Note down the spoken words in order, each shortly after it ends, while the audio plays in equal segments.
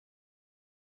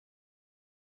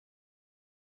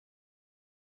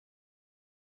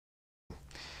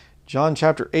John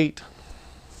chapter 8.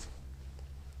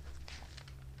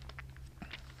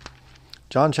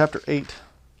 John chapter 8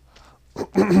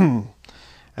 and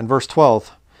verse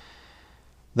 12.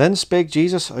 Then spake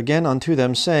Jesus again unto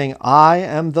them, saying, I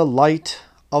am the light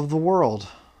of the world.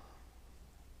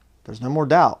 There's no more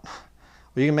doubt.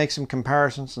 Well, you can make some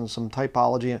comparisons and some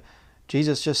typology.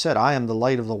 Jesus just said, I am the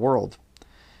light of the world.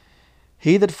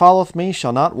 He that followeth me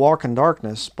shall not walk in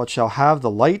darkness, but shall have the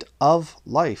light of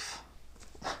life.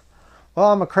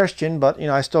 Well, I'm a Christian, but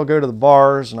I still go to the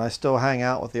bars and I still hang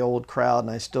out with the old crowd, and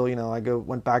I still,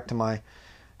 went back to my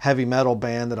heavy metal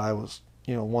band that I was,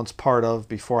 once part of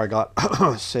before I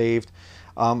got saved.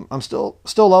 I'm still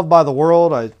loved by the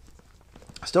world. I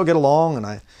still get along, and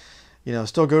I,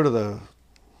 still go to the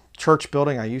church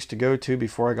building I used to go to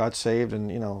before I got saved,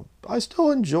 and I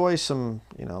still enjoy some,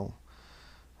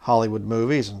 Hollywood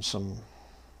movies and some,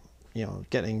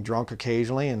 getting drunk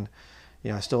occasionally, and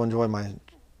I still enjoy my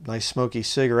nice smoky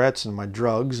cigarettes and my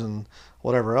drugs and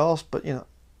whatever else. But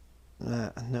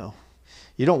no,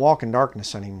 you don't walk in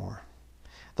darkness anymore.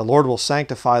 The Lord will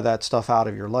sanctify that stuff out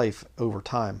of your life over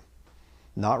time.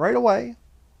 Not right away.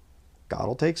 God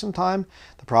will take some time.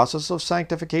 The process of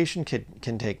sanctification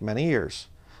can take many years.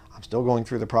 I'm still going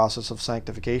through the process of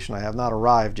sanctification. I have not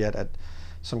arrived yet at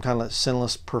some kind of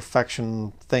sinless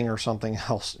perfection thing or something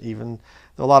else, even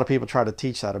though a lot of people try to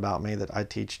teach that about me, that I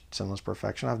teach sinless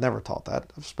perfection. I've never taught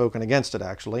that. I've spoken against it,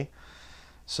 actually.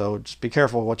 So just be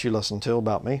careful what you listen to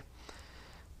about me.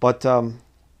 But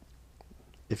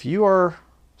if you are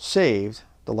saved,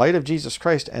 the light of Jesus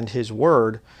Christ and His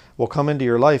Word will come into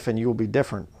your life, and you will be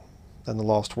different than the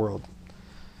lost world.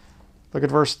 Look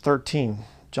at verse 13.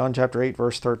 John chapter 8,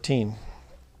 verse 13.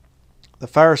 The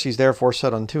Pharisees therefore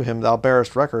said unto him, Thou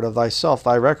bearest record of thyself,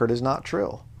 thy record is not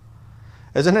true.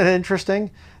 Isn't it interesting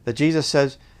that Jesus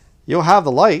says, you'll have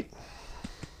the light,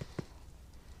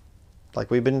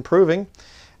 like we've been proving,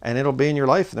 and it'll be in your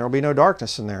life, and there will be no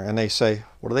darkness in there. And they say,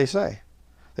 what do they say?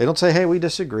 They don't say, hey, we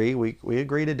disagree. We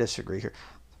agree to disagree here.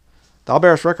 Thou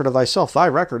bearest record of thyself, thy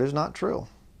record is not true.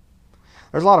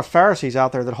 There's a lot of Pharisees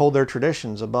out there that hold their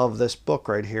traditions above this book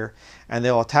right here, and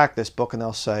they'll attack this book and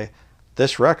they'll say,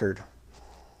 this record,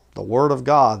 the Word of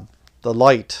God, the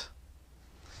light,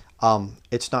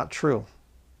 it's not true.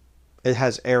 It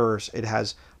has errors. It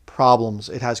has problems.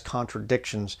 It has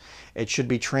contradictions. It should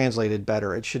be translated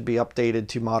better. It should be updated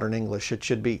to modern English. It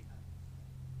should be...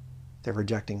 They're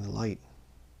rejecting the light.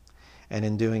 And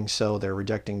in doing so, they're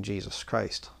rejecting Jesus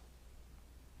Christ.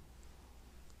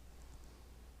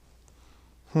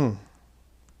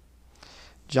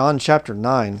 John chapter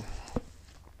 9.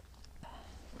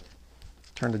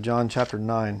 Turn to John chapter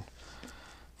 9,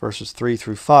 verses 3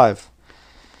 through 5.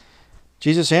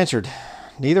 Jesus answered,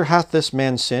 Neither hath this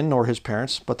man sinned, nor his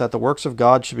parents, but that the works of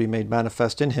God should be made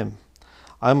manifest in him.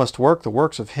 I must work the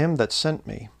works of him that sent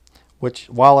me, which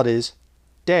while it is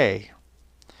day.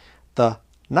 The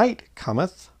night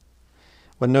cometh,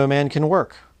 when no man can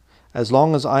work. As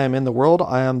long as I am in the world,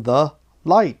 I am the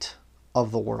light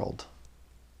of the world.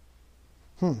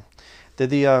 Did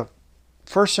the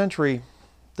first century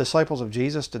disciples of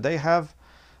Jesus, did they have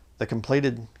the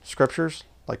completed scriptures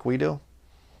like we do?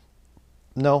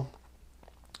 No.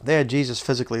 They had Jesus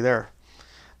physically there.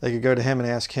 They could go to him and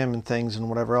ask him and things and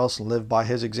whatever else and live by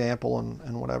his example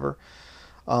and whatever.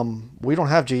 We don't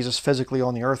have Jesus physically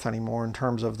on the earth anymore in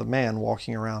terms of the man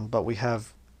walking around, but we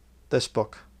have this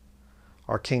book,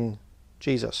 our King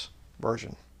Jesus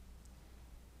version,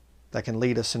 that can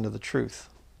lead us into the truth.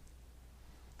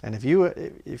 And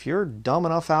if you're dumb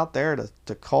enough out there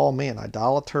to call me an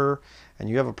idolater, and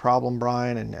you have a problem,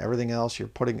 Brian, and everything else,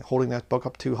 you're holding that book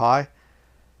up too high,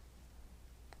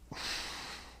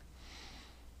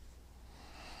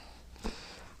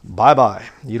 bye-bye.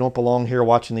 You don't belong here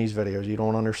watching these videos. You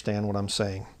don't understand what I'm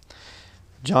saying.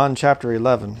 John chapter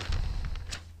 11.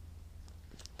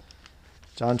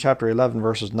 John chapter 11,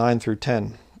 verses 9 through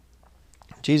 10.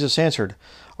 Jesus answered,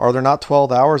 Are there not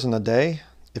 12 hours in the day?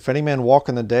 If any man walk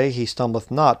in the day, he stumbleth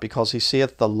not, because he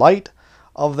seeth the light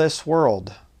of this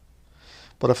world.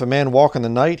 But if a man walk in the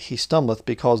night, he stumbleth,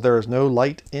 because there is no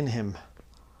light in him.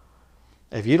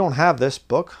 If you don't have this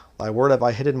book, thy word have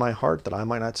I hid in my heart, that I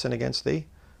might not sin against thee.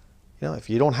 If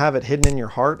you don't have it hidden in your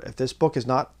heart, if this book is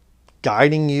not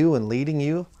guiding you and leading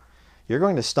you, you're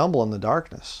going to stumble in the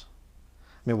darkness.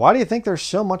 Why do you think there's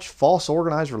so much false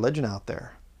organized religion out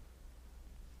there?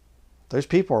 Those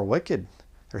people are wicked.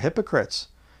 They're hypocrites.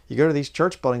 You go to these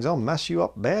church buildings, they'll mess you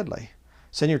up badly.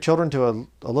 Send your children to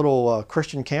a little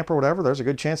Christian camp or whatever, there's a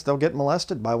good chance they'll get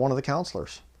molested by one of the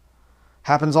counselors.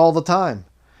 Happens all the time.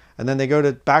 And then they go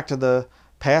back to the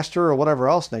pastor or whatever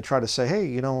else, and they try to say, hey,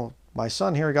 my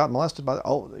son here got molested by,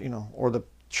 or the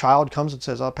child comes and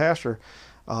says, Pastor,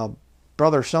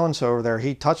 brother so-and-so over there,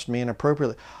 he touched me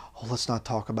inappropriately. Oh, let's not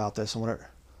talk about this and whatever.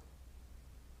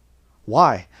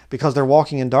 Why? Because they're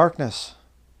walking in darkness.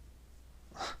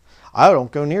 I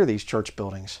don't go near these church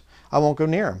buildings. I won't go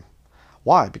near them.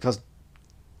 Why? Because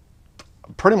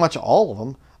pretty much all of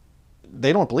them,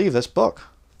 they don't believe this book.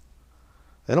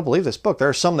 They don't believe this book. There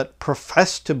are some that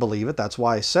profess to believe it. That's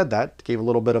why I said that. Gave a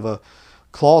little bit of a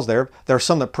clause there. There are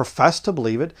some that profess to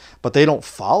believe it, but they don't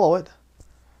follow it.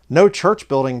 No church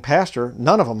building pastor,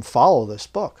 none of them follow this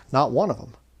book. Not one of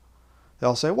them.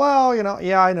 They'll say, well,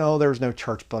 yeah, I know there's no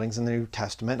church buildings in the New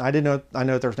Testament. I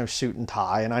know there's no suit and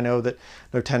tie, and I know that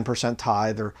no 10%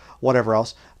 tithe or whatever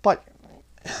else. But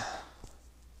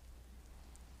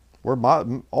we're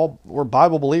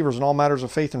Bible believers in all matters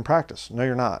of faith and practice. No,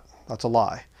 you're not. That's a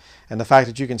lie. And the fact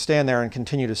that you can stand there and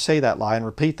continue to say that lie and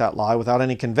repeat that lie without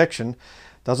any conviction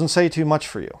doesn't say too much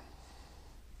for you.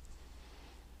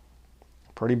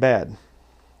 Pretty bad.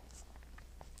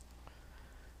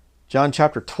 John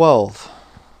chapter 12.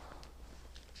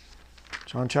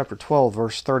 John chapter 12,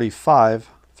 verse 35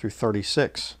 through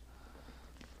 36.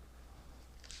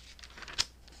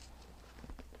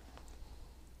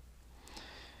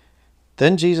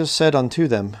 Then Jesus said unto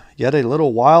them, Yet a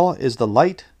little while is the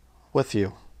light with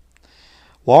you.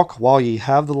 Walk while ye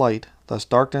have the light, lest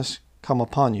darkness come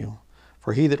upon you.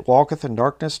 For he that walketh in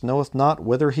darkness knoweth not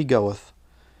whither he goeth.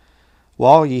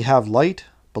 While ye have light,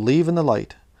 believe in the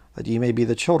light, that ye may be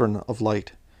the children of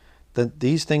light. Then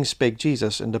these things spake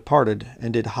Jesus, and departed,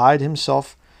 and did hide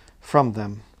himself from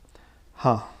them.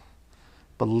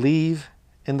 Believe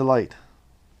in the light.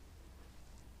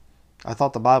 I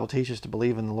thought the Bible teaches to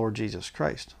believe in the Lord Jesus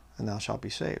Christ, and thou shalt be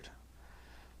saved.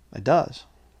 It does.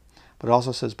 But it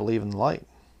also says believe in the light.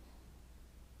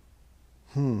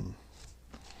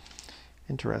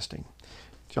 Interesting.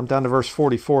 Jump down to verse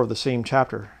 44 of the same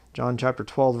chapter. John chapter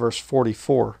 12, verse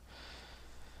 44.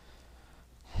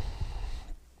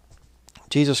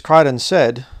 Jesus cried and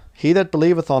said, He that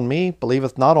believeth on me,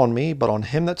 believeth not on me, but on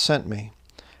him that sent me.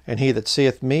 And he that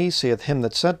seeth me, seeth him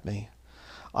that sent me.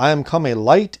 I am come a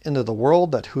light into the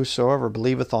world, that whosoever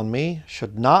believeth on me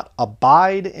should not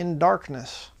abide in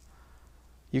darkness.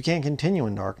 You can't continue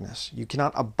in darkness. You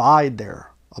cannot abide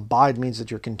there. Abide means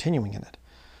that you're continuing in it.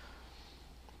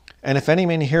 And if any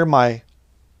man hear my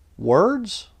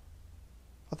words,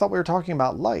 I thought we were talking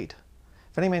about light.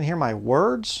 If any man hear my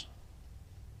words,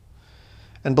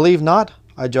 and believe not,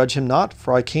 I judge him not,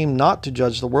 for I came not to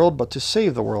judge the world, but to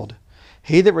save the world.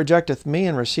 He that rejecteth me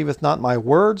and receiveth not my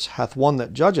words hath one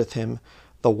that judgeth him.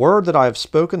 The word that I have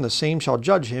spoken, the same shall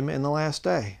judge him in the last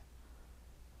day.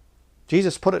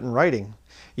 Jesus put it in writing.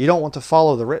 You don't want to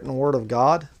follow the written word of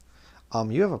God?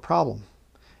 You have a problem.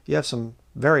 You have some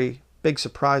very big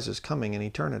surprises coming in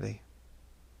eternity.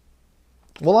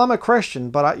 Well, I'm a Christian,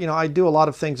 but I do a lot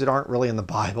of things that aren't really in the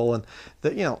Bible, and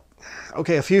that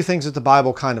okay, a few things that the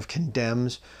Bible kind of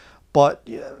condemns, but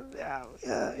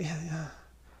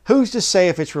who's to say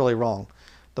if it's really wrong?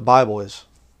 The Bible is.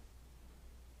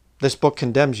 This book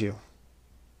condemns you.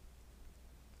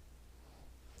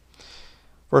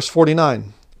 Verse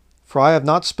 49, For I have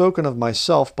not spoken of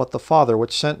myself, but the Father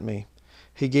which sent me.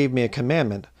 He gave me a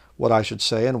commandment, what I should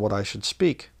say and what I should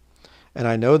speak. And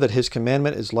I know that his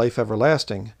commandment is life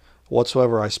everlasting.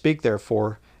 Whatsoever I speak,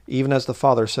 therefore, even as the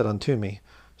Father said unto me,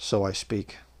 so I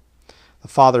speak. The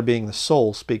Father, being the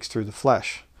soul, speaks through the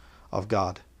flesh of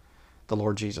God, the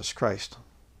Lord Jesus Christ.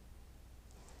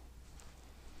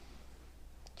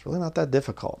 It's really not that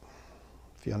difficult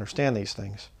if you understand these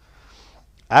things.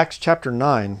 Acts chapter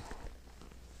 9.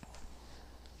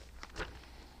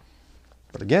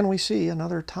 But again, we see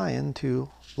another tie-in to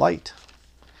light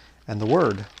and the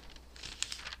Word.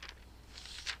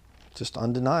 Just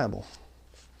undeniable.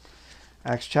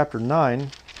 Acts chapter 9,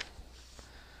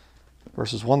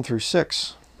 verses 1 through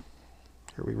 6.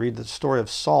 Here we read the story of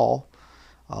Saul,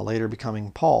 later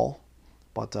becoming Paul.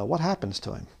 But what happens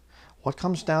to him? What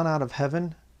comes down out of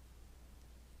heaven?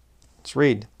 Let's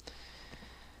read.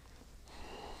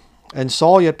 And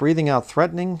Saul, yet breathing out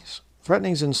threatenings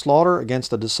and slaughter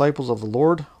against the disciples of the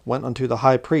Lord, went unto the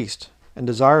high priest, and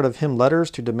desired of him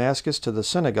letters to Damascus to the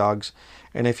synagogues,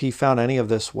 and if he found any of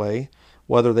this way,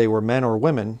 whether they were men or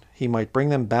women, he might bring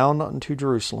them bound unto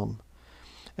Jerusalem.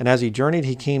 And as he journeyed,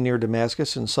 he came near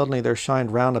Damascus, and suddenly there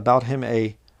shined round about him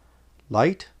a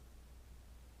light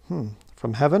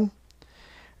from heaven.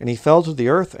 And he fell to the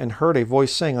earth, and heard a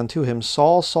voice saying unto him,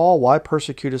 Saul, Saul, why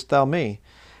persecutest thou me?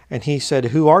 And he said,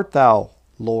 Who art thou,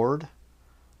 Lord?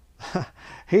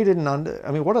 He didn't,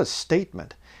 what a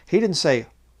statement. He didn't say,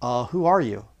 who are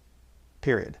you?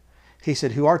 Period. He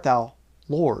said, "Who art thou,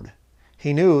 Lord?"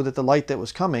 He knew that the light that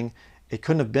was coming, it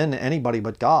couldn't have been anybody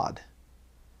but God.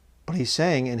 But he's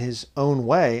saying in his own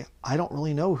way, I don't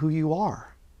really know who you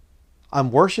are.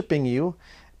 I'm worshiping you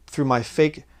through my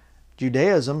fake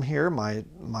Judaism here, my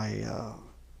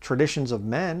traditions of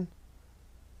men.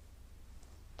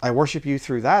 I worship you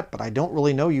through that, but I don't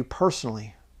really know you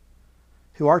personally.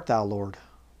 Who art thou, Lord?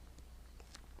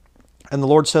 And the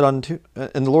Lord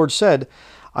said,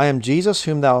 I am Jesus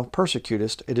whom thou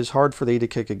persecutest. It is hard for thee to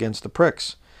kick against the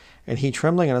pricks. And he,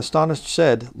 trembling and astonished,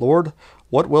 said, Lord,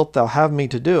 what wilt thou have me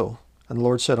to do? And the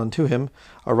Lord said unto him,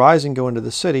 Arise and go into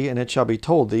the city, and it shall be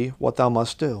told thee what thou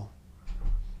must do.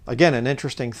 Again, an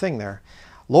interesting thing there.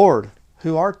 Lord,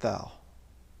 who art thou?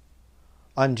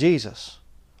 I'm Jesus.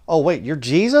 Oh, wait, you're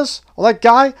Jesus? Oh, that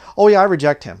guy? Oh, yeah, I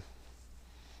reject him.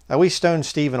 Now, we stoned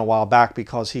Stephen a while back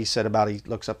because he said about he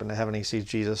looks up into heaven, he sees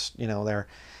Jesus, there.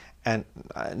 And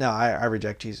no, I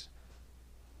reject Jesus.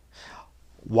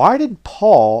 Why did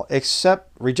Paul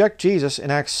reject Jesus in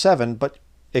Acts 7, but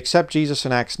accept Jesus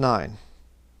in Acts 9?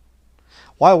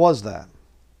 Why was that?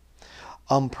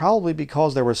 Probably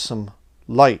because there was some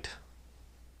light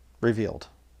revealed.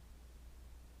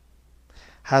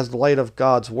 Has the light of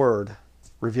God's Word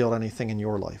revealed anything in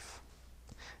your life?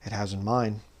 It has in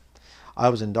mine. I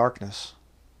was in darkness,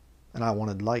 and I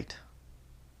wanted light,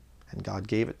 and God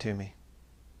gave it to me.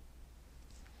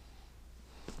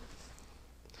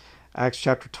 Acts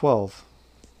chapter 12.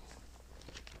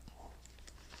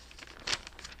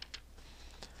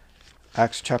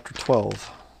 Acts chapter 12.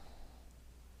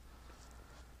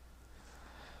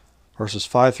 Verses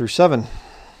 5 through 7.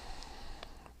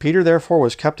 Peter therefore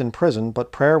was kept in prison,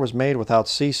 but prayer was made without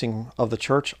ceasing of the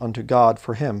church unto God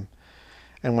for him.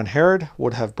 And when Herod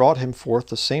would have brought him forth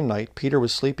the same night, Peter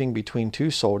was sleeping between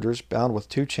two soldiers, bound with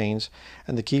two chains,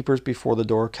 and the keepers before the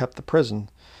door kept the prison.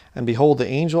 And behold, the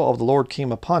angel of the Lord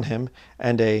came upon him,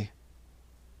 and a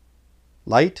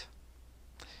light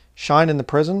shined in the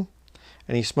prison.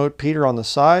 And he smote Peter on the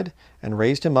side, and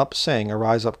raised him up, saying,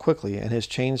 Arise up quickly. And his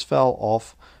chains fell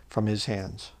off from his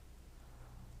hands.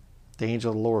 The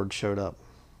angel of the Lord showed up.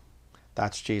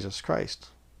 That's Jesus Christ.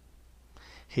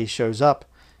 He shows up,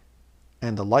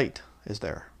 and the light is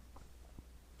there.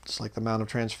 It's like the Mount of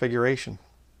Transfiguration.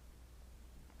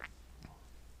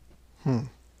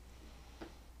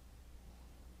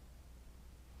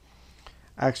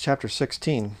 Acts chapter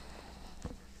 16.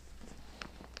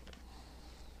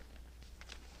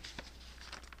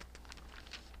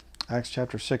 Acts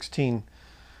chapter 16,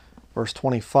 verse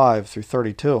 25 through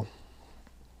 32.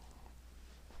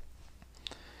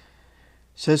 It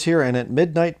says here, And at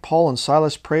midnight Paul and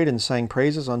Silas prayed and sang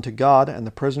praises unto God, and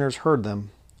the prisoners heard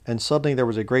them. And suddenly there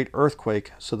was a great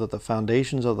earthquake, so that the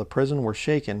foundations of the prison were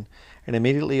shaken, and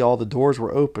immediately all the doors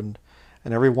were opened,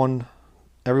 and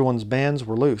everyone's bands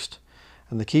were loosed.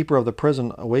 And the keeper of the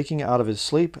prison, awaking out of his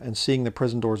sleep, and seeing the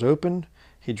prison doors opened,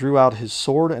 he drew out his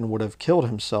sword and would have killed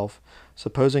himself,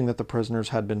 supposing that the prisoners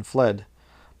had been fled.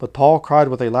 But Paul cried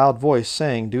with a loud voice,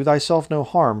 saying, Do thyself no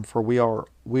harm, for we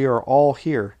are all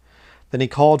here. Then he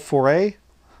called for a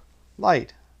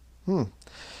light,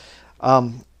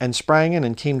 and sprang in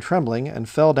and came trembling, and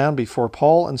fell down before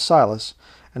Paul and Silas,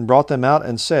 and brought them out,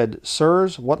 and said,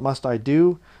 Sirs, what must I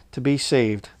do to be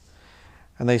saved?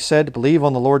 And they said, Believe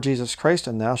on the Lord Jesus Christ,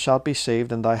 and thou shalt be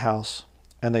saved in thy house.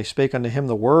 And they spake unto him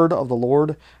the word of the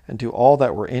Lord, and to all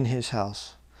that were in his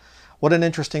house. What an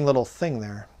interesting little thing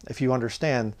there, if you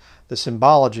understand the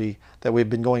symbology that we've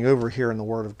been going over here in the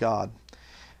Word of God.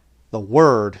 The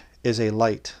Word is a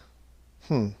light.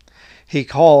 He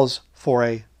calls for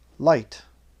a light.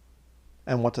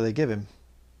 And what do they give him?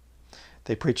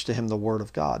 They preach to him the Word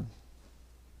of God.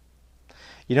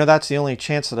 You know, that's the only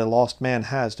chance that a lost man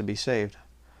has to be saved.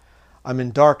 I'm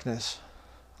in darkness.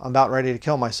 I'm about ready to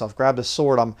kill myself. Grab the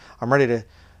sword. I'm ready to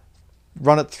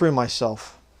run it through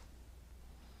myself.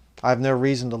 I have no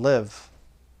reason to live.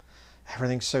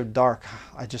 Everything's so dark.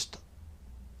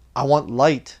 I want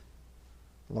light.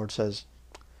 The Lord says,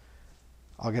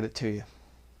 I'll get it to you.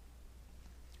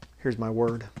 Here's my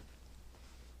word.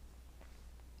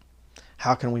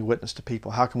 How can we witness to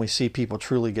people? How can we see people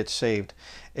truly get saved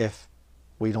if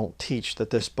we don't teach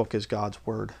that this book is God's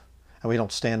word and we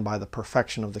don't stand by the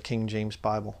perfection of the King James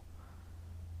Bible?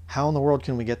 How in the world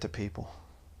can we get to people?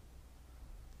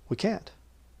 We can't.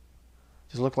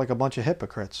 Just look like a bunch of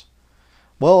hypocrites.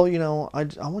 Well,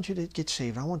 I want you to get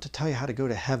saved. I want to tell you how to go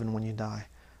to heaven when you die.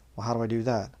 Well, how do I do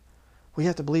that? Well, you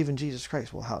have to believe in Jesus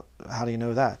Christ. Well, how do you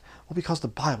know that? Well, because the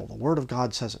Bible, the Word of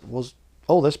God says it.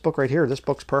 Well, this book right here, this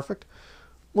book's perfect?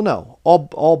 Well, no.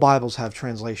 All Bibles have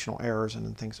translational errors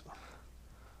and things.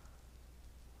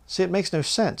 See, it makes no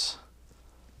sense.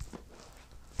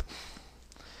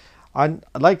 I'd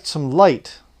like some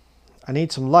light. I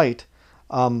need some light.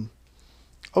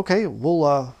 Okay,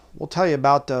 we'll tell you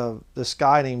about this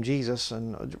guy named Jesus,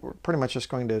 and we're pretty much just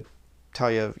going to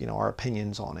tell you, our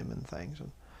opinions on him and things.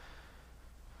 And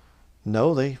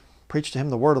no, they preached to him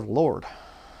the word of the Lord.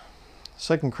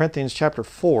 2 Corinthians chapter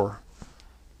 4.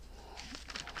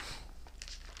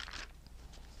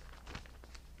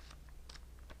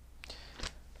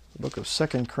 The book of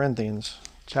 2 Corinthians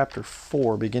chapter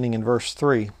 4, beginning in verse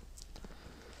 3.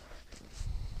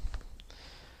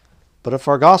 But if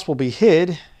our gospel be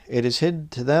hid, it is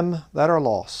hid to them that are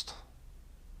lost.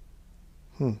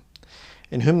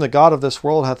 In whom the God of this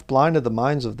world hath blinded the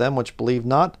minds of them which believe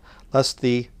not, lest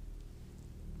the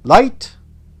light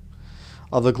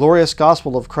of the glorious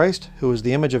gospel of Christ, who is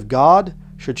the image of God,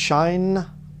 should shine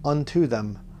unto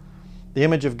them. The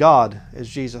image of God is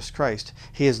Jesus Christ.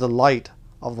 He is the light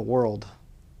of the world.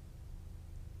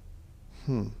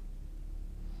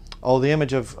 Oh, the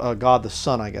image of God the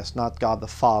Son, I guess, not God the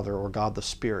Father or God the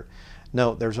Spirit.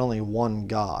 No, there's only one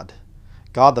God.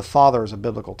 God the Father is a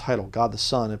biblical title. God the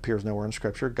Son appears nowhere in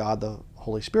Scripture. God the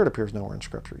Holy Spirit appears nowhere in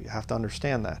Scripture. You have to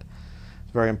understand that.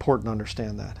 It's very important to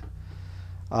understand that.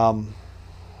 But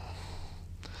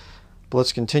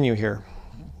let's continue here.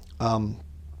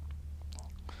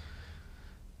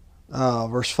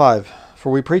 Verse 5.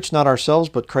 For we preach not ourselves,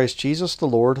 but Christ Jesus the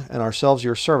Lord, and ourselves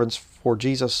your servants for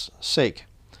Jesus' sake.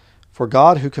 For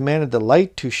God, who commanded the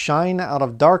light to shine out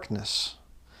of darkness,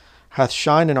 hath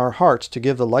shined in our hearts to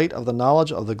give the light of the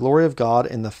knowledge of the glory of God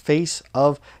in the face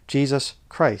of Jesus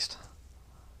Christ.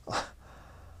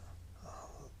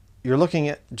 You're looking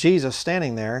at Jesus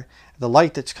standing there. The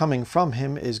light that's coming from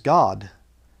him is God.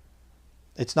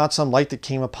 It's not some light that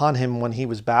came upon him when he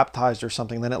was baptized or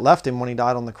something, then it left him when he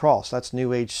died on the cross. That's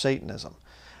New Age Satanism.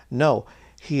 No,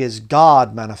 he is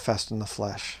God manifest in the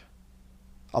flesh.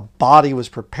 A body was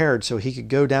prepared so he could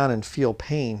go down and feel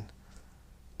pain,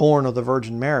 born of the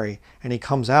Virgin Mary. And he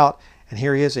comes out, and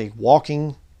here he is, a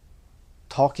walking,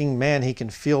 talking man. He can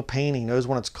feel pain. He knows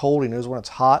when it's cold. He knows when it's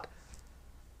hot.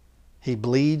 He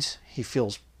bleeds. He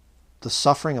feels the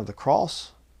suffering of the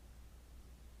cross.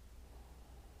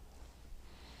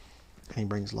 And he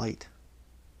brings light.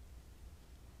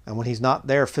 And when he's not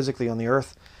there physically on the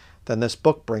earth, then this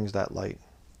book brings that light.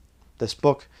 This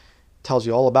book tells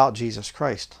you all about Jesus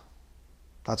Christ.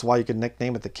 That's why you could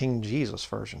nickname it the King Jesus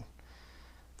Version.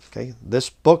 Okay, this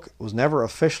book was never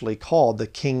officially called the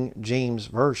King James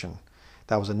Version.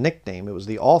 That was a nickname. It was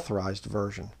the authorized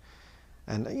version.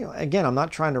 And again, I'm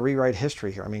not trying to rewrite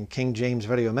history here. I mean, King James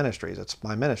Video Ministries, it's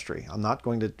my ministry. I'm not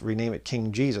going to rename it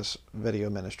King Jesus Video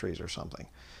Ministries or something.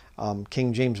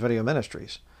 King James Video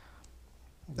Ministries.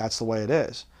 That's the way it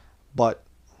is. But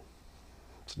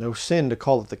it's no sin to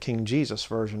call it the King Jesus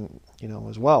Version,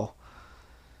 as well.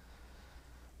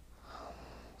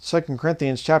 2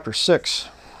 Corinthians chapter 6.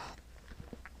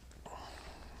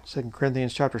 2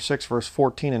 Corinthians chapter 6, verse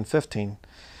 14 and 15.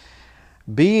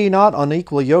 Be ye not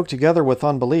unequally yoked together with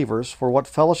unbelievers, for what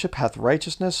fellowship hath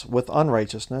righteousness with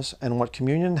unrighteousness, and what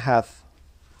communion hath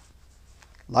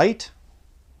light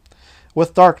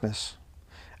with darkness?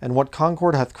 And what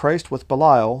concord hath Christ with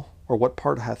Belial, or what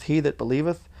part hath he that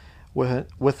believeth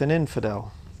with an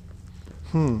infidel?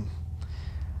 I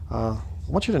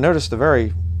want you to notice the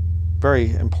very,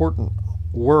 very important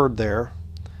word there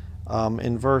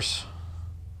in verse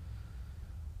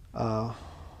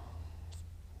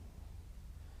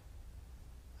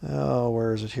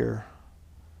where is it here?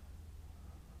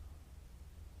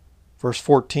 Verse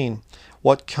 14.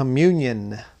 What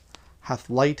communion hath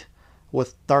light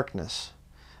with darkness?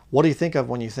 What do you think of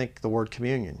when you think the word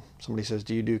communion? Somebody says,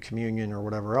 do you do communion or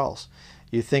whatever else?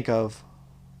 You think of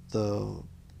the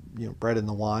bread and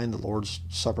the wine, the Lord's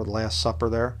Supper, the Last Supper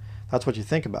there. That's what you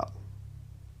think about.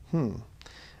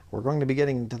 We're going to be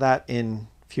getting to that in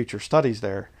future studies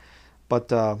there.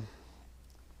 But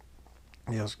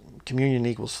communion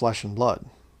equals flesh and blood.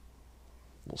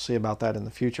 We'll see about that in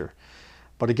the future.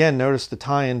 But again, notice the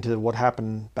tie into what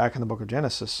happened back in the book of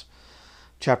Genesis.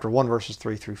 Chapter 1, verses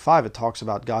 3 through 5, it talks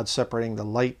about God separating the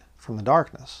light from the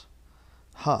darkness.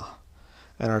 And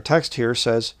our text here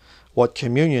says, what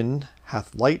communion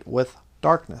hath light with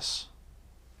darkness?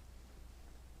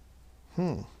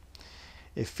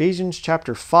 Ephesians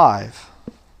chapter 5.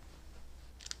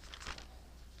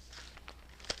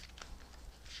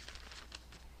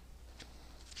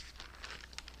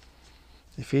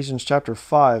 Ephesians chapter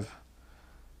 5,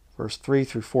 verse 3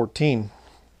 through 14.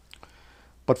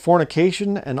 But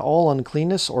fornication and all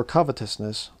uncleanness or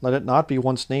covetousness, let it not be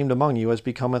once named among you as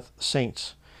becometh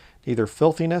saints. Neither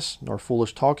filthiness, nor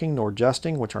foolish talking, nor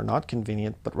jesting, which are not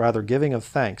convenient, but rather giving of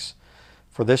thanks.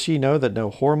 For this ye know, that no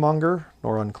whoremonger,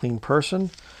 nor unclean person,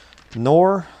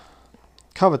 nor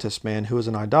covetous man who is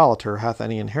an idolater hath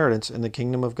any inheritance in the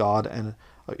kingdom of God, and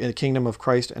in the kingdom of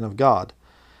Christ and of God.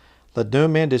 Let no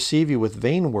man deceive you with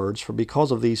vain words, for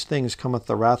because of these things cometh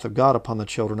the wrath of God upon the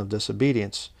children of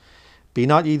disobedience. Be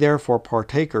not ye therefore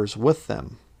partakers with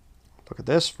them. Look at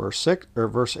this, verse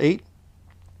 8.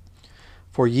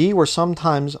 For ye were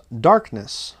sometimes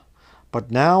darkness,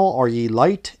 but now are ye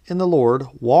light in the Lord.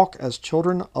 Walk as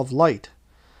children of light.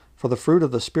 For the fruit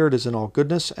of the Spirit is in all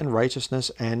goodness and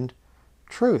righteousness and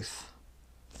truth.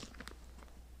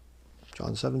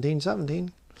 John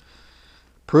 17:17.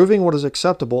 Proving what is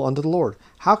acceptable unto the Lord.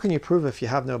 How can you prove if you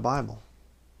have no Bible?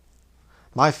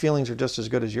 My feelings are just as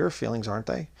good as your feelings, aren't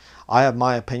they? I have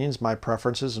my opinions, my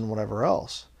preferences, and whatever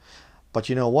else. But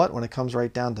you know what? When it comes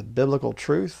right down to biblical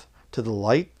truth, to the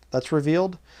light that's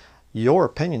revealed, your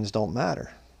opinions don't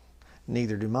matter.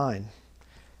 Neither do mine.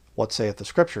 What saith the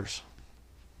Scriptures?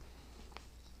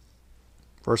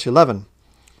 Verse 11.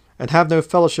 And have no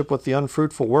fellowship with the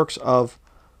unfruitful works of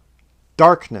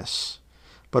darkness,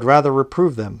 but rather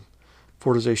reprove them.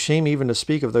 For it is a shame even to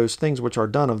speak of those things which are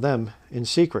done of them in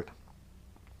secret.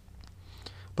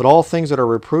 But all things that are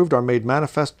reproved are made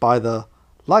manifest by the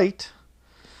light.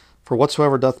 For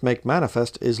whatsoever doth make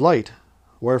manifest is light.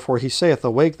 Wherefore he saith,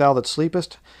 Awake thou that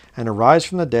sleepest, and arise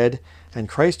from the dead, and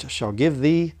Christ shall give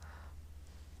thee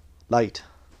light.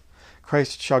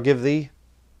 Christ shall give thee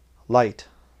light.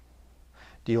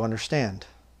 Do you understand?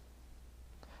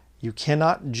 You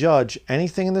cannot judge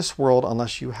anything in this world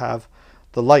unless you have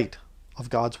the light of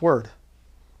God's Word.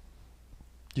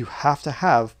 You have to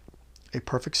have a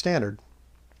perfect standard.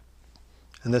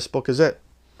 And this book is it.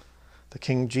 The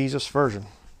King Jesus Version.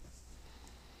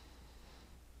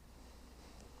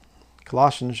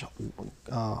 Colossians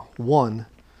 1.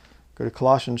 Go to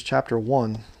Colossians chapter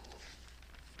 1.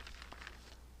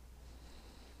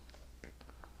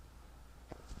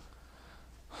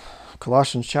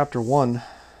 Colossians chapter 1,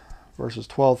 verses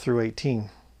 12 through 18.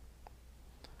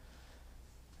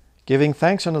 Giving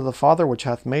thanks unto the Father, which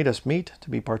hath made us meet to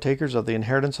be partakers of the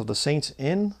inheritance of the saints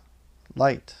in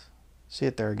light. See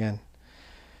it there again.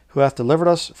 Who hath delivered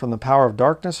us from the power of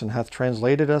darkness, and hath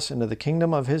translated us into the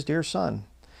kingdom of his dear Son,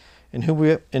 in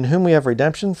whom we have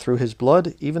redemption through his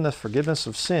blood, even the forgiveness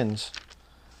of sins,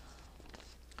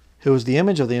 who is the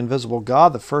image of the invisible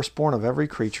God, the firstborn of every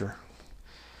creature.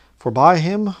 For by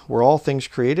him were all things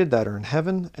created that are in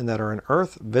heaven and that are in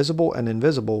earth, visible and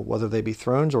invisible, whether they be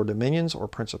thrones or dominions or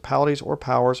principalities or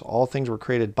powers. All things were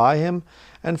created by him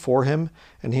and for him,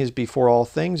 and he is before all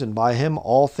things, and by him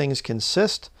all things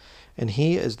consist. And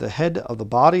he is the head of the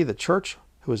body, the church,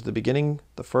 who is the beginning,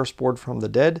 the firstborn from the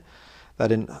dead,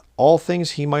 that in all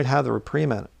things he might have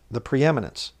the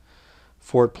preeminence.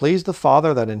 For it pleased the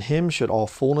Father that in him should all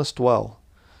fullness dwell.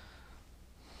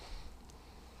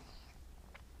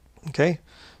 Okay,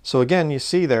 so again, you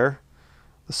see there,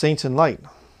 the saints in light,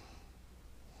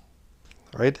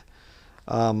 right?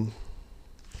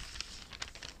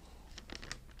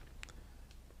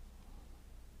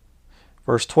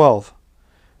 Verse 12,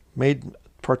 made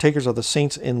partakers of the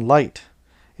saints in light,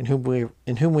 in whom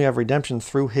we have redemption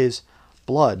through his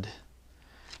blood.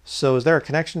 So is there a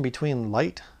connection between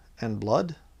light and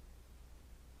blood?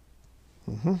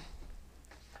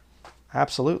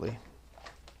 Absolutely.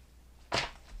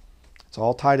 It's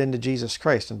all tied into Jesus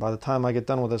Christ, and by the time I get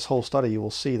done with this whole study, you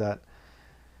will see that.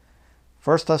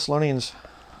 1 Thessalonians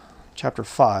chapter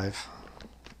 5.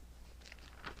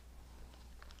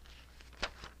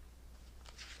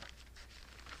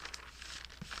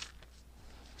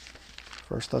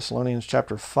 1 Thessalonians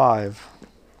chapter 5,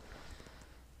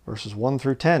 verses 1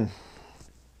 through 10.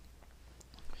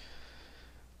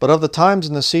 But of the times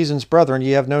and the seasons, brethren,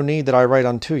 ye have no need that I write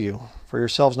unto you. For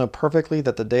yourselves know perfectly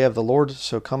that the day of the Lord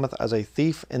so cometh as a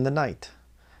thief in the night.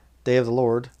 Day of the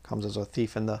Lord comes as a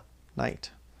thief in the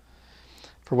night.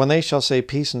 For when they shall say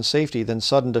peace and safety, then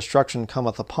sudden destruction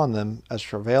cometh upon them, as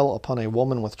travail upon a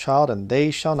woman with child, and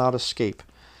they shall not escape.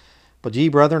 But ye,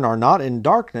 brethren, are not in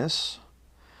darkness,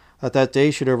 that that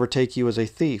day should overtake you as a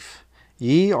thief.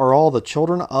 Ye are all the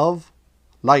children of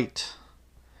light,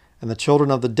 and the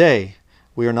children of the day.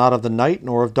 We are not of the night,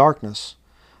 nor of darkness.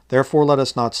 Therefore let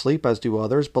us not sleep as do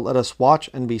others, but let us watch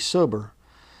and be sober.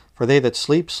 For they that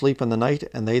sleep, sleep in the night,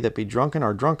 and they that be drunken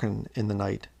are drunken in the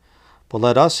night. But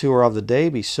let us who are of the day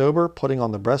be sober, putting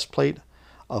on the breastplate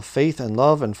of faith and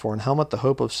love, and for an helmet the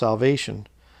hope of salvation.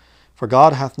 For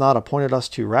God hath not appointed us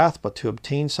to wrath, but to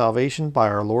obtain salvation by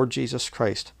our Lord Jesus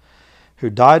Christ, who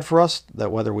died for us,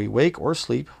 that whether we wake or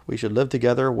sleep, we should live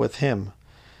together with him.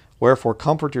 Wherefore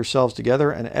comfort yourselves together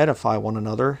and edify one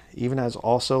another, even as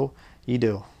also ye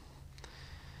do.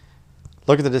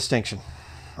 Look at the distinction.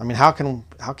 I mean, how can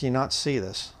you not see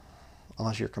this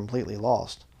unless you're completely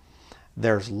lost?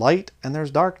 There's light and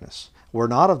there's darkness. We're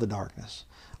not of the darkness.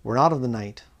 We're not of the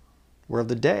night. We're of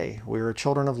the day. We are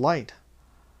children of light.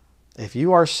 If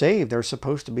you are saved, there's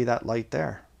supposed to be that light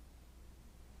there.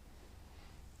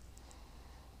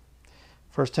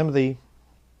 1 Timothy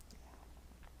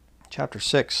chapter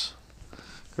 6.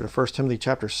 Go to 1 Timothy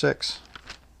chapter 6.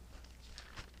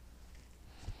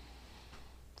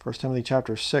 1 Timothy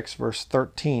chapter 6, verse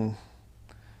 13,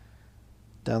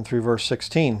 down through verse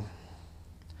 16.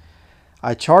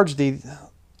 I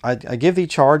give thee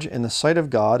charge in the sight of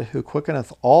God, who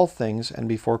quickeneth all things, and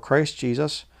before Christ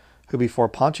Jesus, who before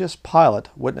Pontius Pilate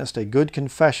witnessed a good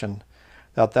confession,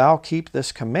 that thou keep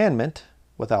this commandment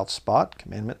without spot,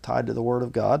 commandment tied to the word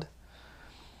of God,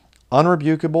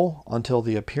 unrebukable until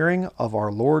the appearing of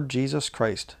our Lord Jesus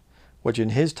Christ, which in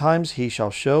his times he shall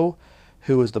show,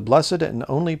 who is the blessed and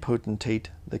only potentate,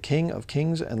 the King of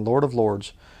kings and Lord of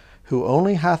lords, who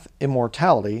only hath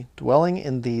immortality, dwelling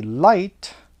in the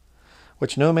light,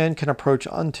 which no man can approach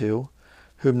unto,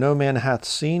 whom no man hath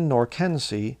seen nor can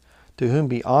see, to whom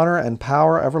be honor and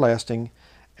power everlasting.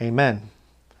 Amen.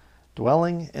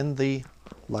 Dwelling in the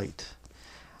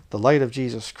light of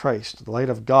Jesus Christ, the light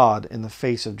of God in the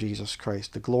face of Jesus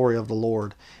Christ, the glory of the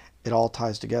Lord. It all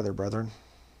ties together, brethren.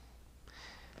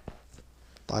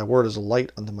 Thy word is a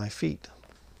light unto my feet.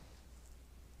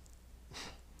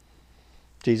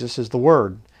 Jesus is the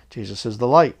word. Jesus is the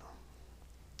light.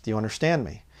 Do you understand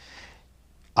me?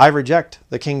 I reject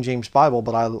the King James Bible,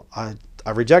 but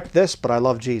I reject this, but I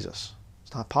love Jesus.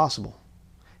 It's not possible.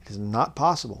 It is not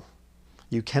possible.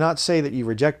 You cannot say that you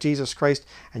reject Jesus Christ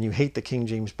and you hate the King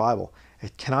James Bible.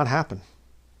 It cannot happen.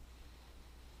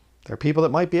 There are people that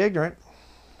might be ignorant.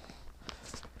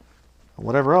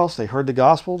 Whatever else, they heard the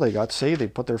gospel, they got saved, they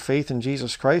put their faith in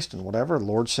Jesus Christ, and whatever, the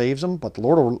Lord saves them, but the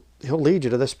Lord, he'll lead you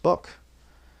to this book.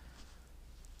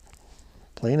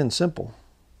 Plain and simple.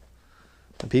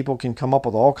 And people can come up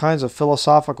with all kinds of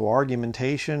philosophical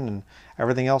argumentation and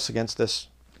everything else against this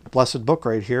blessed book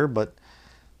right here, but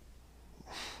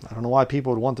I don't know why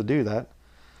people would want to do that,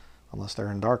 unless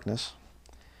they're in darkness.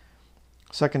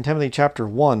 2 Timothy chapter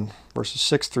 1, verses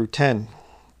 6 through 10.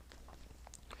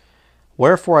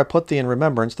 Wherefore I put thee in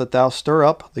remembrance that thou stir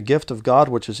up the gift of God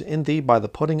which is in thee by the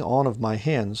putting on of my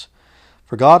hands.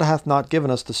 For God hath not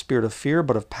given us the spirit of fear,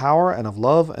 but of power and of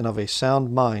love and of a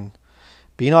sound mind.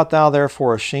 Be not thou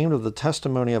therefore ashamed of the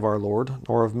testimony of our Lord,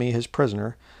 nor of me his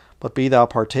prisoner, but be thou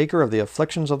partaker of the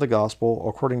afflictions of the gospel,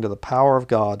 according to the power of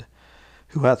God,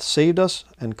 who hath saved us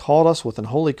and called us with an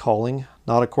holy calling,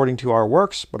 not according to our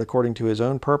works, but according to his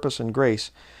own purpose and grace,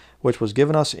 which was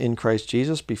given us in Christ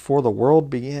Jesus before the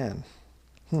world began.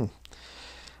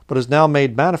 But is now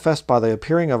made manifest by the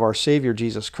appearing of our Savior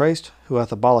Jesus Christ, who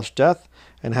hath abolished death,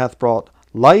 and hath brought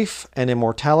life and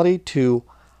immortality to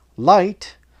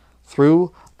light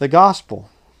through the gospel.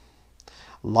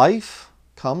 Life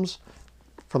comes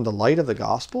from the light of the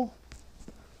gospel?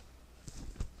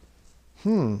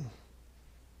 I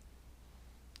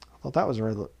thought that was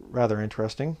rather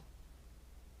interesting.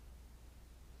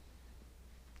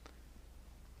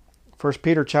 1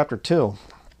 Peter chapter 2.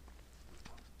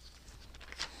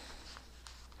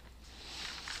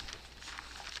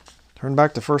 Turn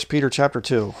back to 1 Peter chapter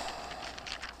 2.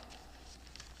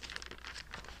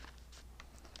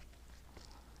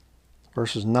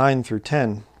 Verses 9 through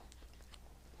 10.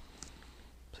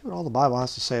 See what all the Bible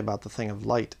has to say about the thing of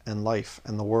light and life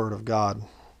and the Word of God.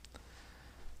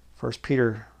 1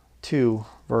 Peter 2,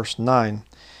 verse 9.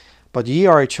 But ye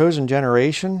are a chosen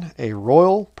generation, a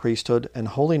royal priesthood, and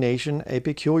holy nation, a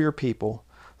peculiar people,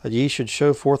 that ye should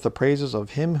show forth the praises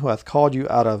of him who hath called you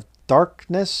out of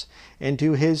darkness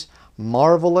into his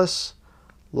marvelous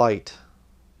light.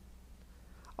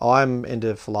 Oh, I'm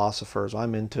into philosophers.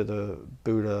 I'm into the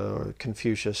Buddha, or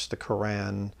Confucius, the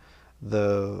Quran,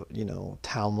 the,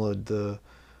 Talmud, the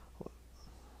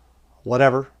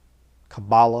whatever,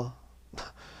 Kabbalah,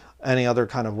 any other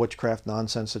kind of witchcraft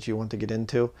nonsense that you want to get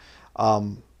into.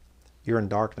 You're in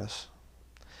darkness.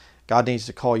 God needs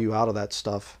to call you out of that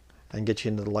stuff and get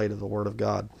you into the light of the Word of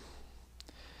God.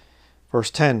 Verse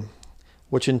 10.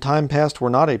 Which in time past were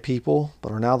not a people,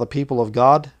 but are now the people of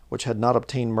God, which had not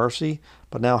obtained mercy,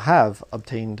 but now have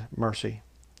obtained mercy.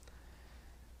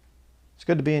 It's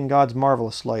good to be in God's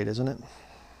marvelous light, isn't it?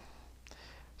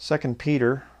 2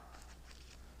 Peter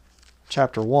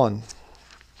chapter 1.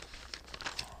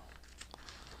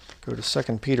 Go to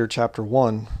 2 Peter chapter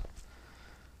 1,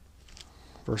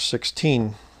 verse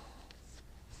 16.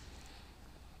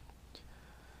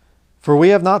 For we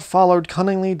have not followed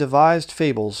cunningly devised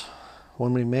fables,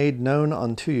 when we made known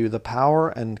unto you the power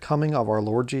and coming of our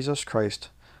Lord Jesus Christ,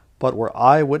 but were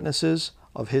eyewitnesses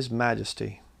of his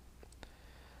majesty.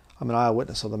 I'm an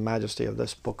eyewitness of the majesty of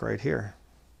this book right here.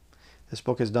 This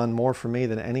book has done more for me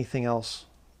than anything else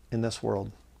in this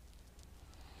world.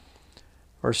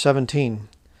 Verse 17,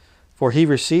 for he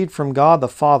received from God the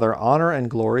Father honor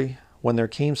and glory, when there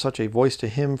came such a voice to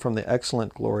him from the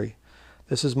excellent glory,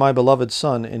 this is my beloved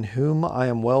Son, in whom I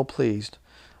am well pleased.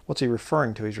 What's he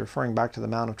referring to? He's referring back to the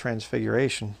Mount of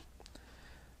Transfiguration.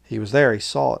 He was there, he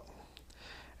saw it.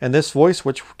 And this voice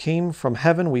which came from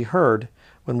heaven we heard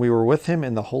when we were with him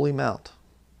in the holy mount.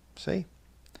 See?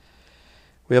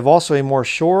 We have also a more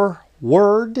sure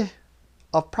word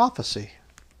of prophecy.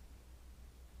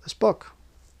 This book.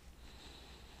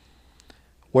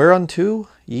 Whereunto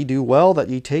ye do well that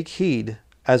ye take heed,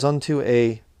 as unto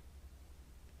a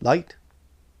light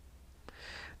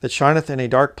that shineth in a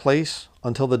dark place,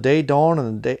 until the day dawn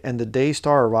and the day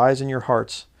star arise in your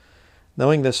hearts,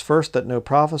 knowing this first, that no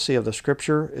prophecy of the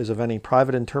Scripture is of any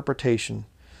private interpretation.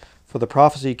 For the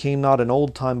prophecy came not in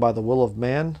old time by the will of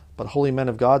man, but holy men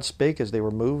of God spake as they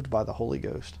were moved by the Holy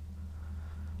Ghost.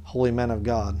 Holy men of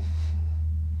God.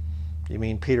 You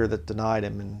mean Peter that denied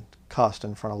him and cussed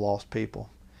in front of lost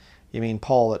people. You mean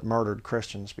Paul that murdered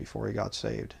Christians before he got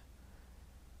saved.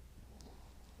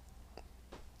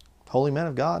 Holy men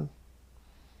of God.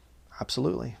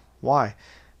 Absolutely. Why?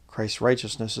 Christ's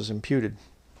righteousness is imputed.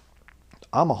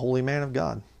 I'm a holy man of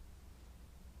God.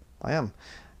 I am.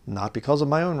 Not because of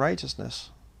my own righteousness,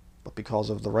 but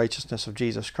because of the righteousness of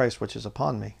Jesus Christ which is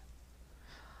upon me.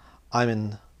 I'm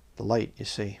in the light, you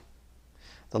see.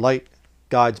 The light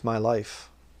guides my life.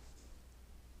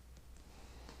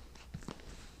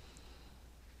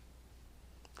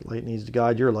 The light needs to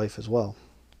guide your life as well.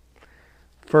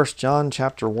 1 John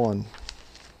chapter 1.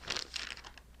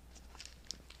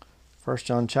 1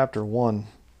 John chapter 1,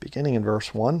 beginning in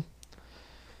verse 1.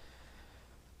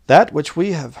 That which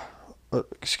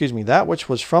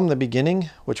was from the beginning,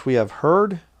 which we have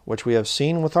heard, which we have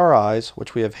seen with our eyes,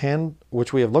 which we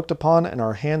have looked upon, and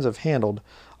our hands have handled,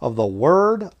 of the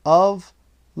word of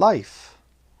life.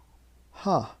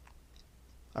 A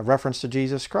reference to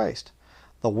Jesus Christ.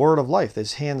 The word of life.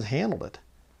 His hands handled it.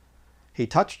 He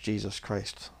touched Jesus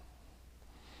Christ.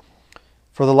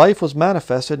 For the life was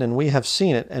manifested, and we have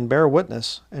seen it, and bear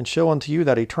witness, and show unto you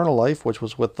that eternal life which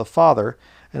was with the Father,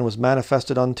 and was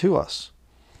manifested unto us.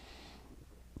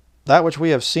 That which we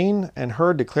have seen and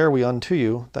heard declare we unto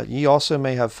you, that ye also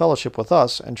may have fellowship with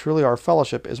us, and truly our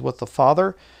fellowship is with the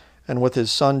Father, and with his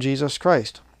Son Jesus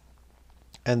Christ.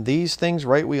 And these things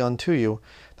write we unto you,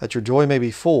 that your joy may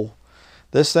be full.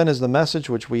 This then is the message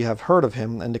which we have heard of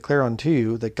him, and declare unto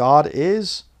you, that God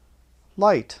is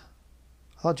light.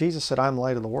 I thought Jesus said, I am the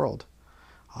light of the world.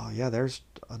 Oh yeah, there's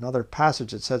another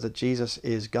passage that says that Jesus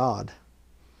is God.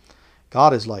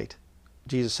 God is light.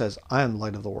 Jesus says, I am the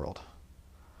light of the world.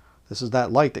 This is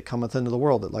that light that cometh into the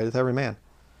world, that lighteth every man.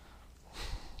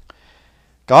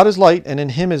 God is light, and in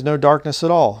him is no darkness at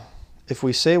all. If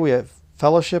we say we have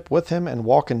fellowship with him and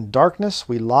walk in darkness,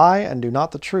 we lie and do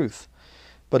not the truth.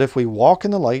 But if we walk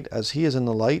in the light, as he is in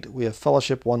the light, we have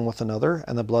fellowship one with another,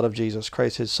 and the blood of Jesus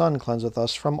Christ his Son cleanseth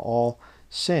us from all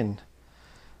sin.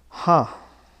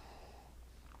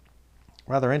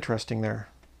 Rather interesting there.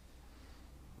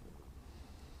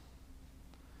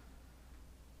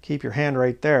 Keep your hand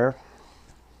right there.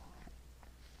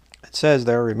 It says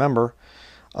there, remember,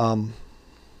 we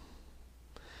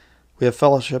have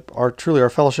fellowship, truly our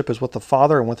fellowship is with the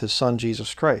Father and with his Son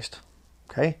Jesus Christ.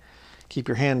 Okay? Keep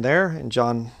your hand there in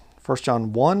 1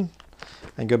 John 1,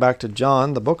 and go back to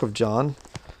John, the book of John,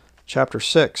 chapter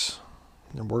 6.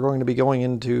 And we're going to be going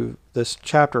into this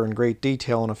chapter in great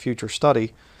detail in a future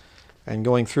study and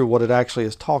going through what it actually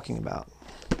is talking about.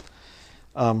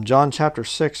 John chapter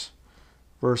 6,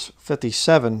 verse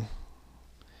 57.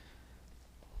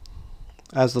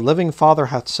 As the living Father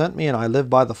hath sent me, and I live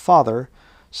by the Father,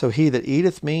 so he that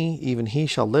eateth me, even he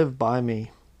shall live by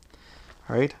me.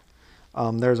 All right?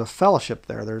 There's a fellowship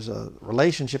there. There's a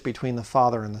relationship between the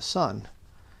Father and the Son.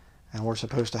 And we're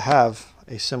supposed to have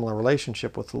a similar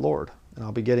relationship with the Lord. And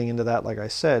I'll be getting into that, like I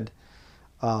said,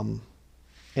 in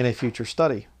a future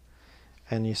study.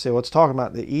 And you say, well, it's talking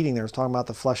about the eating there. It's talking about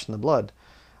the flesh and the blood.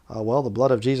 Well, the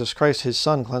blood of Jesus Christ, his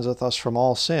Son, cleanseth us from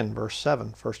all sin. Verse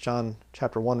 7. 1 John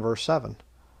chapter 1, verse 7.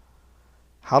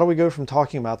 How do we go from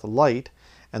talking about the light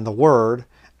and the word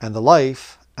and the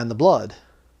life and the blood?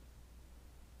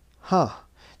 Do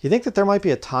you think that there might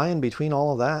be a tie-in between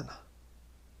all of that?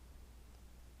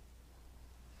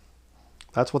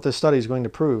 That's what this study is going to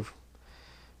prove.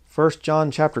 1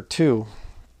 John chapter 2.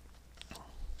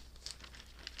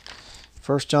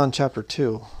 1 John chapter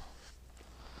 2,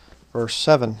 verse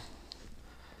 7.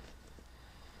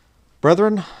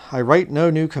 Brethren, I write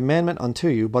no new commandment unto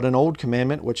you, but an old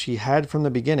commandment which ye had from the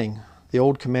beginning. The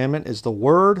old commandment is the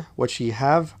word which ye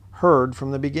have heard from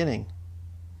the beginning.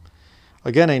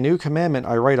 Again, a new commandment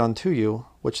I write unto you,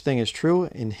 which thing is true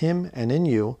in him and in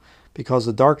you, because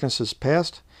the darkness is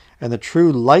past, and the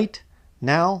true light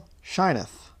now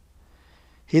shineth.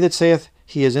 He that saith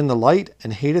he is in the light,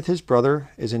 and hateth his brother,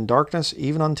 is in darkness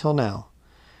even until now.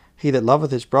 He that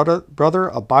loveth his brother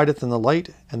abideth in the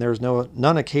light, and there is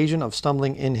none occasion of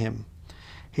stumbling in him.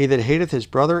 He that hateth his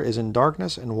brother is in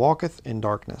darkness, and walketh in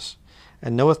darkness,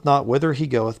 and knoweth not whither he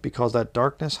goeth, because that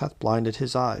darkness hath blinded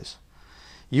his eyes.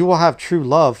 You will have true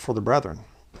love for the brethren,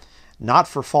 not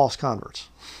for false converts.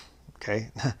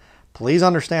 Okay? Please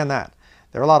understand that.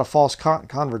 There are a lot of false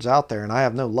converts out there, and I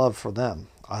have no love for them.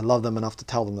 I love them enough to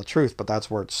tell them the truth, but that's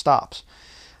where it stops.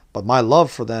 But my love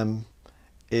for them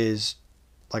is,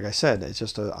 like I said, it's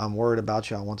just I'm worried about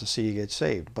you. I want to see you get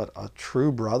saved. But a true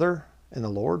brother in the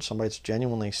Lord, somebody that's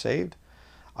genuinely saved,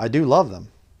 I do love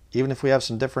them. Even if we have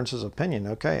some differences of opinion,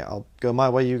 okay, I'll go my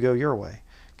way, you go your way.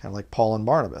 Kind of like Paul and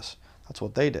Barnabas. That's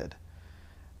what they did.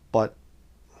 But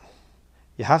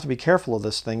you have to be careful of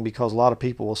this thing, because a lot of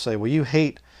people will say, well, you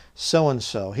hate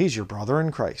so-and-so. He's your brother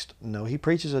in Christ. No, he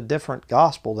preaches a different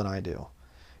gospel than I do.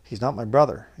 He's not my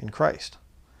brother in Christ.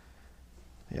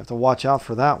 You have to watch out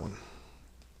for that one.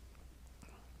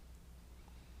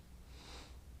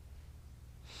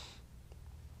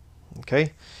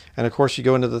 Okay? And of course you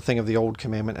go into the thing of the old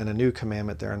commandment and a new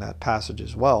commandment there in that passage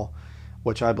as well,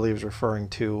 which I believe is referring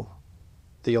to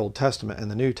the Old Testament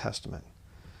and the New Testament.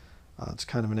 It's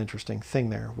kind of an interesting thing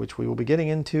there, which we will be getting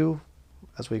into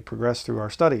as we progress through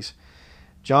our studies.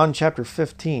 John chapter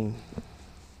 15.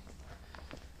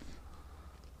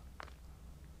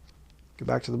 Go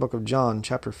back to the book of John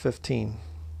chapter 15.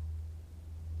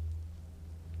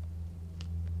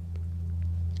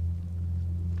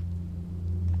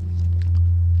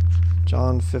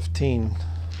 John 15.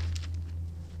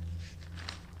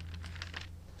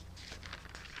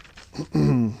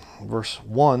 Verse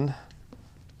 1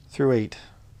 through 8.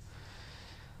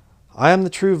 I am the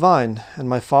true vine, and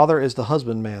my Father is the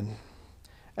husbandman.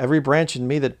 Every branch in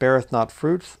me that beareth not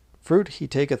fruit he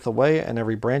taketh away, and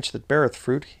every branch that beareth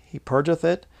fruit he purgeth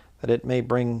it, that it may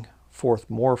bring forth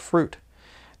more fruit.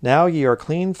 Now ye are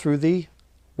clean through the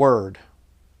word,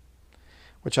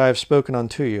 which I have spoken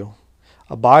unto you.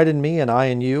 Abide in me, and I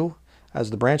in you. As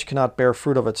the branch cannot bear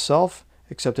fruit of itself,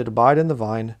 except it abide in the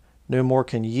vine, no more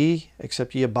can ye,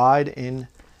 except ye abide in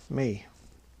me.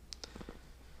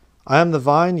 I am the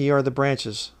vine, ye are the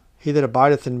branches. He that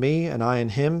abideth in me, and I in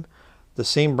him, the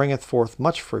same bringeth forth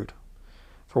much fruit.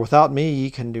 For without me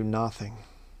ye can do nothing.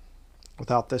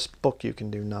 Without this book you can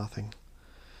do nothing.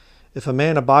 If a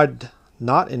man abide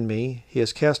not in me, he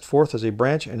is cast forth as a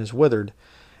branch and is withered,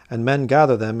 and men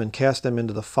gather them and cast them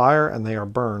into the fire, and they are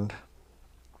burned.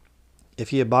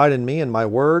 If ye abide in me, and my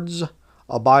words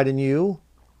abide in you,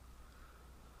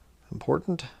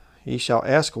 important, ye shall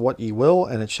ask what ye will,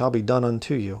 and it shall be done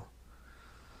unto you.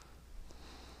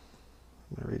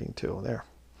 I'm reading 2 there.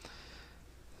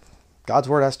 God's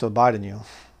word has to abide in you.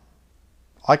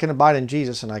 I can abide in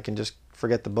Jesus, and I can just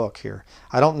forget the book here.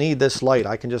 I don't need this light.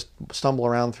 I can just stumble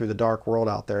around through the dark world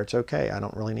out there. It's okay. I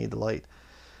don't really need the light.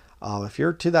 If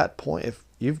you're to that point, if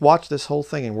you've watched this whole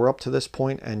thing and we're up to this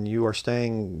point and you are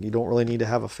staying, you don't really need to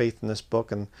have a faith in this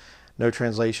book, and no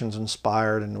translation's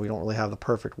inspired, and we don't really have the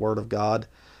perfect word of God,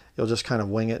 you'll just kind of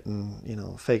wing it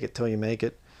and, fake it till you make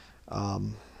it.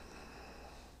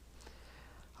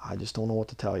 I just don't know what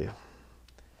to tell you.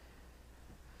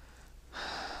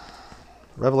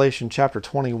 Revelation chapter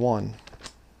 21.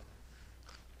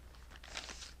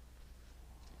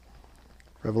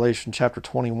 Revelation chapter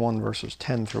 21, verses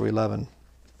 10 through 11.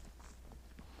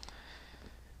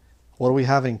 What do we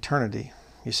have in eternity?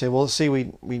 You say, well, see,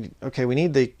 we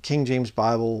need the King James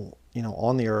Bible,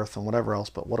 on the earth and whatever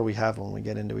else, but what do we have when we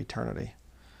get into eternity?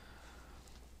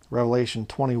 Revelation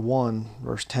 21,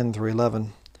 verse 10 through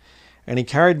 11. And he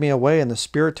carried me away in the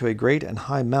Spirit to a great and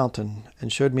high mountain,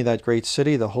 and showed me that great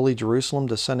city, the holy Jerusalem,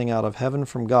 descending out of heaven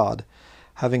from God,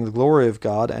 having the glory of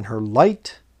God, and her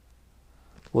light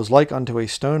was like unto a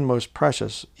stone most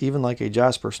precious, even like a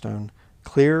jasper stone,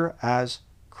 clear as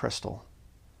crystal.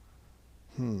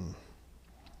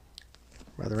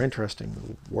 Rather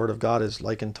interesting. The word of God is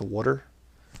likened to water,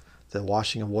 the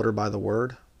washing of water by the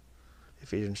word.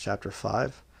 Ephesians chapter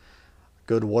 5.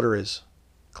 Good water is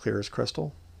clear as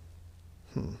crystal.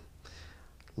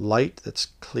 Light that's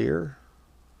clear.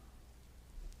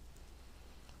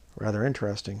 Rather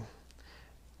interesting.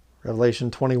 Revelation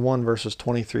 21, verses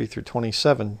 23 through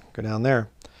 27. Go down there.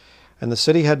 And the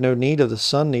city had no need of the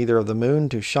sun, neither of the moon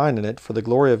to shine in it, for the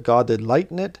glory of God did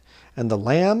lighten it, and the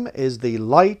Lamb is the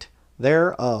light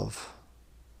thereof.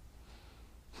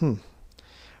 And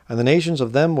the nations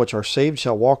of them which are saved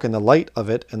shall walk in the light of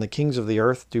it, and the kings of the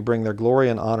earth do bring their glory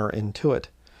and honor into it.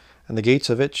 And the gates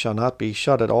of it shall not be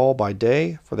shut at all by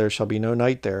day, for there shall be no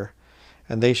night there.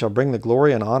 And they shall bring the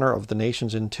glory and honor of the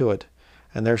nations into it.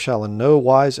 And there shall in no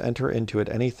wise enter into it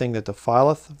anything that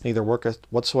defileth, neither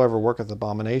whatsoever worketh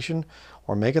abomination,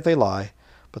 or maketh a lie,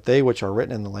 but they which are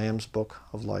written in the Lamb's book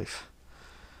of life.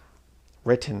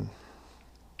 Written.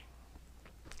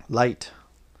 Light.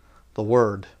 The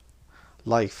Word.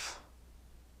 Life.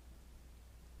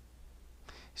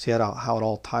 See how it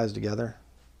all ties together?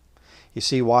 You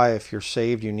see why, if you're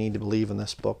saved, you need to believe in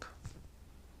this book.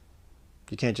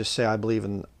 You can't just say, I believe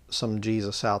in some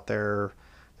Jesus out there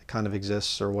that kind of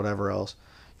exists or whatever else.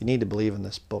 You need to believe in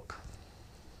this book.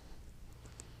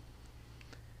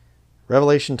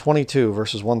 Revelation 22,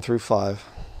 verses 1 through 5.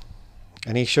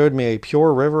 And he showed me a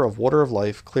pure river of water of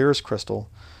life, clear as crystal,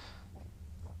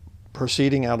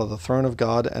 proceeding out of the throne of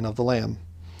God and of the Lamb.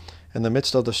 In the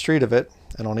midst of the street of it,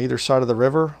 and on either side of the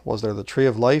river, was there the tree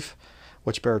of life,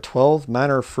 which bare 12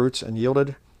 manner of fruits, and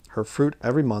yielded her fruit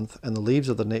every month, and the leaves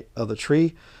of the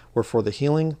tree were for the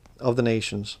healing of the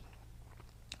nations.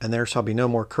 And there shall be no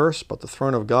more curse, but the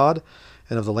throne of God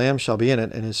and of the Lamb shall be in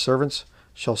it, and his servants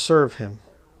shall serve him.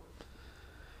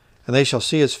 And they shall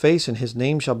see his face, and his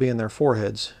name shall be in their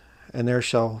foreheads. And there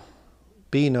shall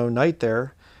be no night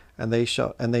there, and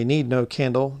they need no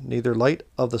candle, neither light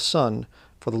of the sun,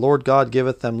 for the Lord God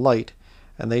giveth them light,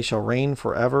 and they shall reign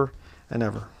forever and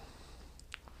ever.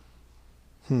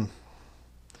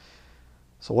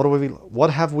 So what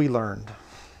have we learned?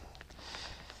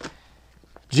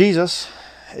 Jesus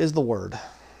is the Word.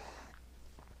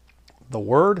 The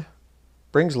Word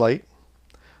brings light.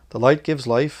 The light gives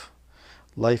life.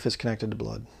 Life is connected to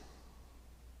blood.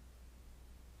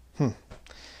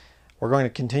 We're going to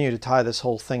continue to tie this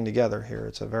whole thing together here.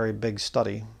 It's a very big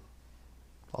study.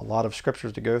 A lot of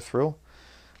scriptures to go through.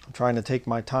 I'm trying to take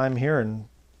my time here and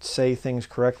say things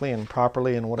correctly and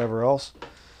properly and whatever else.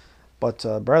 But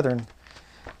brethren,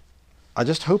 I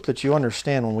just hope that you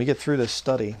understand when we get through this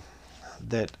study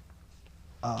that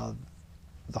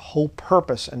the whole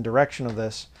purpose and direction of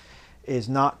this is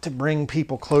not to bring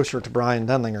people closer to Brian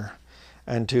Denlinger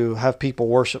and to have people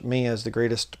worship me as the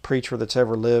greatest preacher that's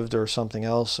ever lived or something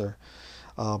else, or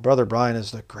Brother Brian is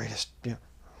the greatest.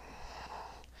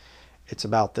 It's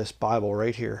about this Bible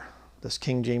right here, this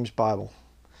King James Bible.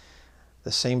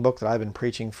 The same book that I've been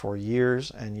preaching for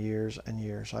years and years and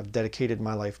years. I've dedicated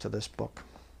my life to this book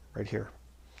right here.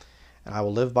 And I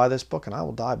will live by this book, and I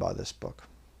will die by this book.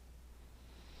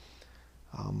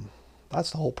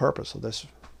 That's the whole purpose of this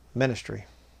ministry,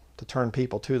 to turn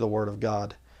people to the Word of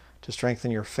God, to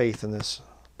strengthen your faith in this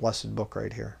blessed book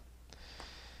right here.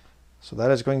 So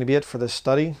that is going to be it for this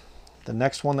study. The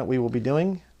next one that we will be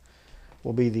doing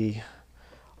will be the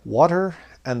water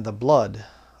and the blood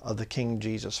of the King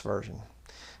Jesus version.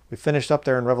 We finished up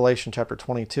there in Revelation chapter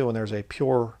 22, and there's a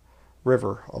pure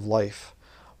river of life.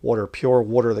 Water, pure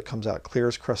water that comes out clear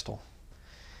as crystal.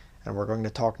 And we're going to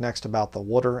talk next about the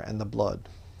water and the blood.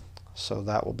 So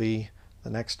that will be the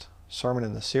next sermon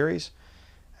in the series.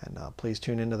 And please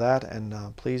tune into that,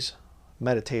 and please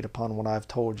meditate upon what I've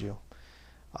told you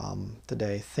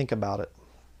today. Think about it.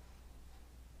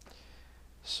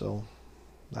 So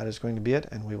that is going to be it,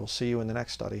 and we will see you in the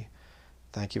next study.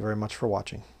 Thank you very much for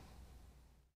watching.